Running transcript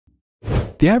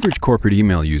The average corporate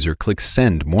email user clicks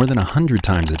send more than 100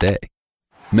 times a day.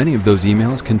 Many of those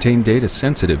emails contain data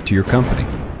sensitive to your company.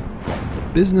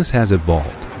 Business has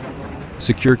evolved.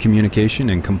 Secure communication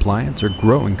and compliance are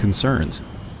growing concerns.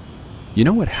 You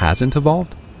know what hasn't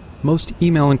evolved? Most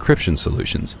email encryption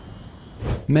solutions.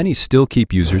 Many still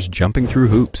keep users jumping through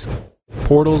hoops.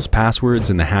 Portals,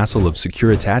 passwords, and the hassle of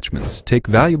secure attachments take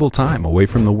valuable time away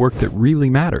from the work that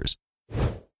really matters.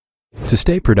 To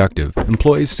stay productive,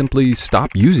 employees simply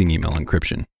stop using email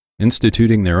encryption,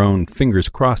 instituting their own fingers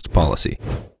crossed policy.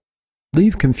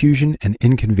 Leave confusion and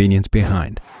inconvenience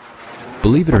behind.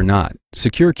 Believe it or not,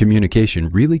 secure communication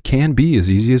really can be as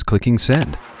easy as clicking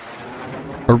send.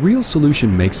 A real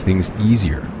solution makes things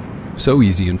easier. So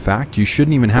easy, in fact, you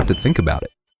shouldn't even have to think about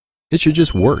it. It should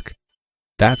just work.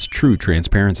 That's true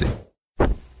transparency.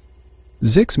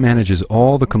 Zix manages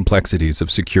all the complexities of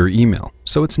secure email,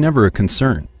 so it's never a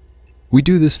concern. We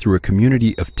do this through a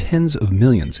community of tens of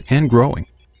millions and growing.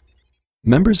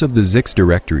 Members of the Zix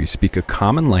directory speak a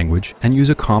common language and use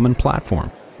a common platform,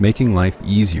 making life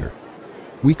easier.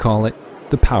 We call it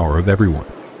the power of everyone.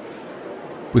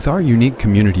 With our unique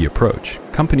community approach,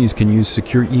 companies can use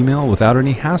secure email without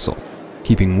any hassle,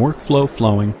 keeping workflow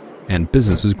flowing and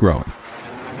businesses growing.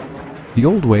 The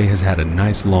old way has had a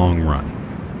nice long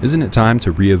run. Isn't it time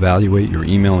to reevaluate your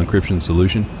email encryption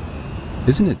solution?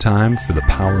 Isn't it time for the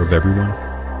power of everyone?